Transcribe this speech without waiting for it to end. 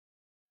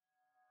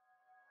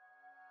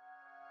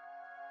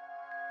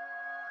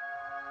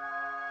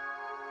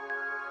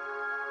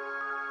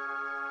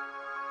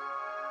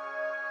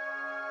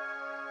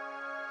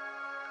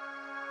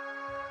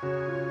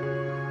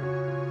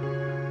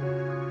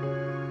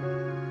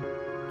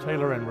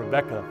Taylor and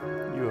Rebecca,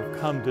 you have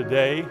come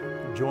today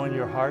to join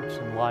your hearts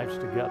and lives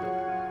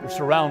together. You're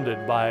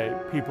surrounded by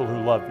people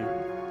who love you,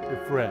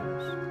 your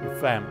friends, your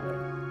family,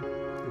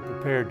 who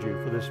prepared you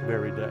for this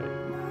very day.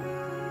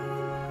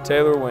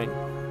 Taylor Wayne,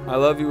 I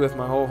love you with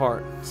my whole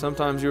heart.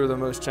 Sometimes you are the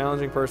most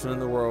challenging person in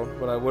the world,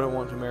 but I wouldn't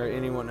want to marry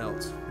anyone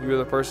else. You are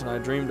the person I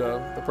dreamed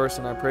of, the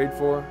person I prayed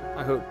for.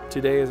 I hope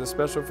today is as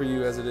special for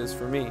you as it is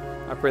for me.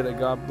 I pray that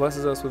God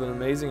blesses us with an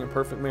amazing and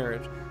perfect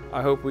marriage.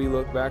 I hope we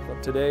look back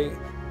on today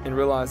and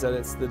realize that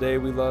it's the day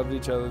we loved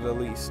each other the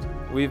least.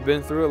 We've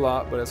been through a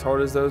lot, but as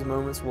hard as those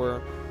moments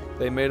were,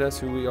 they made us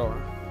who we are.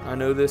 I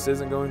know this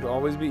isn't going to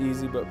always be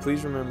easy, but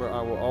please remember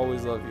I will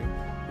always love you.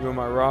 You are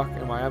my rock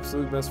and my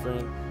absolute best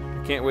friend.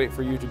 I can't wait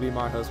for you to be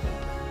my husband.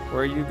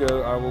 Where you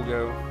go, I will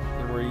go,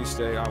 and where you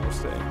stay, I will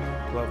stay.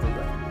 Love,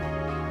 Rebecca.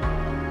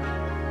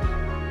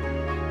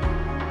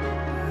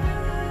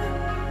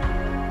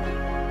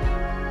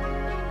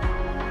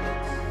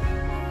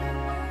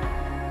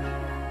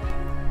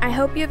 I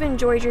hope you've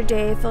enjoyed your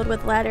day filled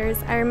with letters.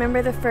 I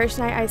remember the first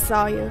night I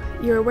saw you.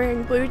 You were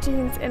wearing blue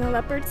jeans and a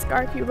leopard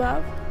scarf you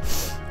love.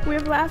 We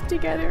have laughed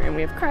together and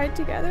we have cried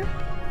together.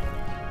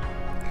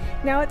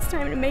 Now it's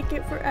time to make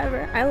it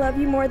forever. I love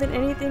you more than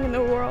anything in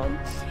the world.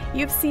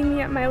 You've seen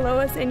me at my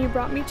lowest and you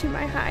brought me to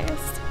my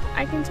highest.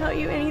 I can tell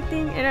you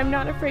anything and I'm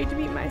not afraid to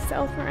be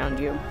myself around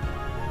you.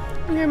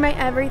 You're my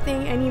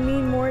everything and you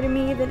mean more to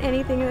me than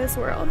anything in this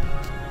world.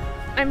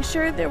 I'm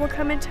sure there will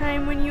come a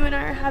time when you and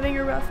I are having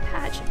a rough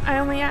patch. I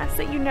only ask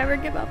that you never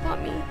give up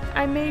on me.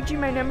 I made you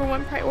my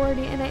 #1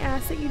 priority and I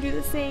ask that you do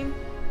the same.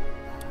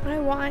 I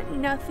want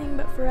nothing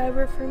but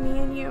forever for me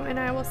and you, and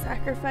I will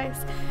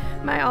sacrifice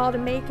my all to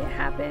make it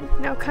happen.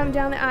 Now come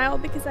down the aisle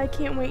because I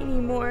can't wait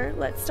anymore.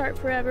 Let's start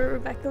forever.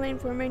 Rebecca Lane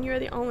Foreman, you're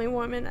the only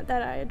woman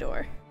that I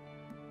adore.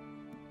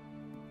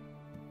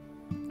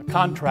 A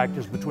contract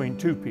is between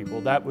two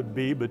people. That would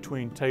be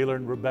between Taylor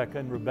and Rebecca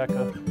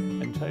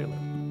and Taylor.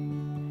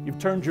 You've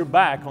turned your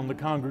back on the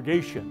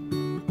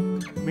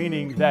congregation,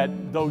 meaning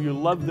that though you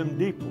love them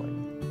deeply,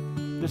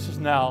 this is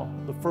now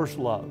the first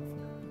love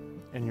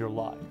in your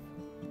life.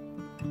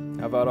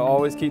 I vow to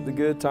always keep the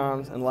good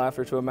times and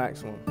laughter to a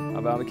maximum. I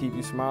vow to keep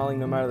you smiling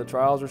no matter the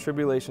trials or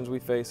tribulations we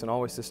face and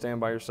always to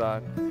stand by your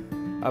side.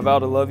 I vow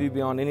to love you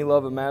beyond any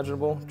love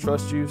imaginable,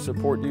 trust you,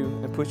 support you,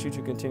 and push you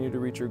to continue to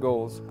reach your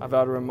goals. I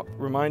vow to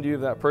remind you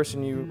of that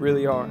person you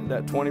really are,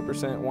 that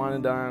 20% wine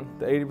and dine,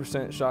 the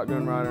 80%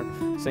 shotgun rider,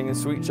 singing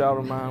Sweet Child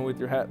of Mine with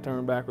your hat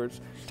turned backwards,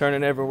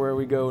 turning everywhere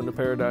we go into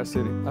Paradise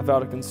City. I vow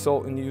to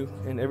consult in you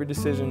in every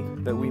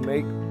decision that we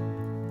make,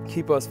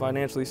 keep us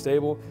financially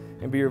stable,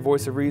 and be your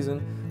voice of reason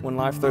when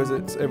life throws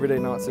its everyday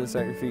nonsense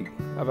at your feet.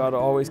 I vow to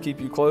always keep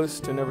you close,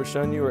 to never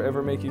shun you or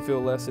ever make you feel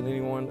less than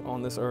anyone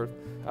on this earth.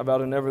 I vow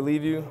to never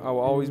leave you. I will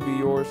always be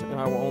yours, and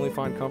I will only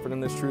find comfort in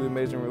this truly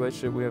amazing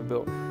relationship we have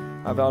built.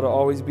 I vow to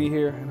always be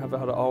here, and I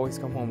vow to always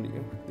come home to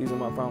you. These are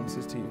my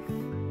promises to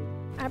you.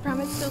 I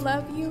promise to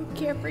love you,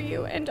 care for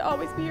you, and to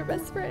always be your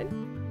best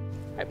friend.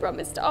 I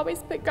promise to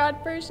always put God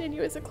first and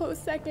you as a close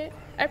second.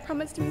 I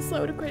promise to be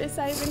slow to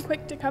criticize and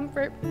quick to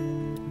comfort.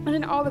 And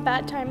in all the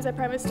bad times, I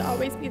promise to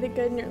always be the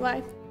good in your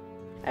life.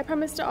 I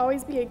promise to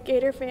always be a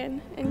Gator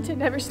fan and to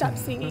never stop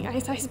singing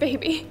Ice Ice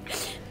Baby.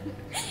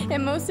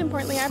 And most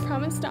importantly, I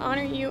promise to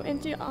honor you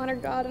and to honor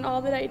God in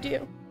all that I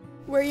do.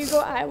 Where you go,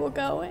 I will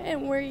go,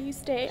 and where you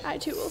stay, I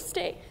too will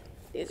stay.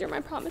 These are my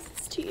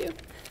promises to you.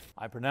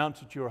 I pronounce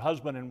that you are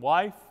husband and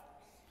wife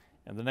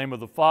in the name of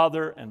the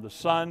Father and the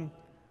Son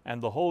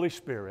and the Holy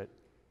Spirit,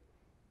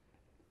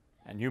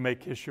 and you may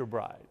kiss your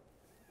bride.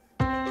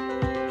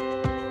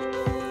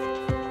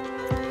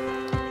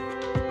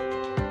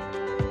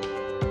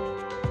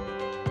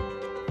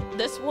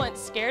 This once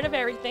scared of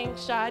everything,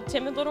 shy,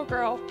 timid little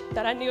girl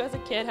that I knew as a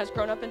kid has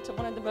grown up into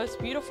one of the most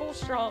beautiful,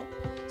 strong,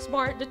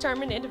 smart,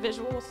 determined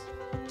individuals.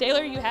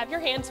 Taylor, you have your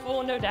hands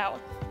full, no doubt,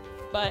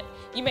 but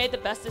you made the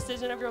best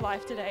decision of your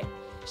life today.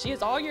 She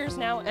is all yours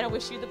now, and I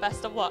wish you the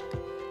best of luck.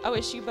 I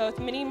wish you both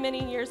many,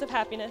 many years of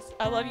happiness.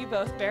 I love you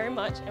both very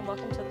much, and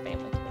welcome to the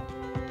family.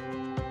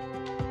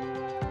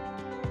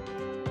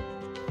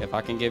 If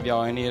I can give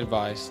y'all any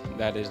advice,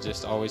 that is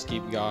just always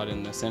keep God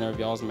in the center of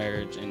y'all's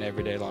marriage and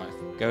everyday life.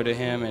 Go to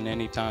Him in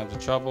any times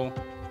of trouble,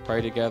 pray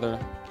together,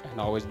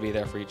 and always be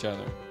there for each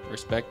other.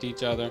 Respect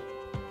each other,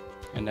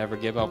 and never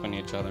give up on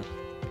each other.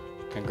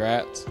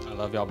 Congrats, I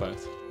love y'all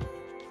both.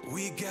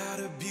 We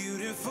got a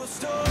beautiful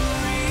story.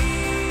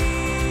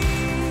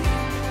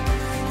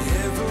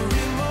 Every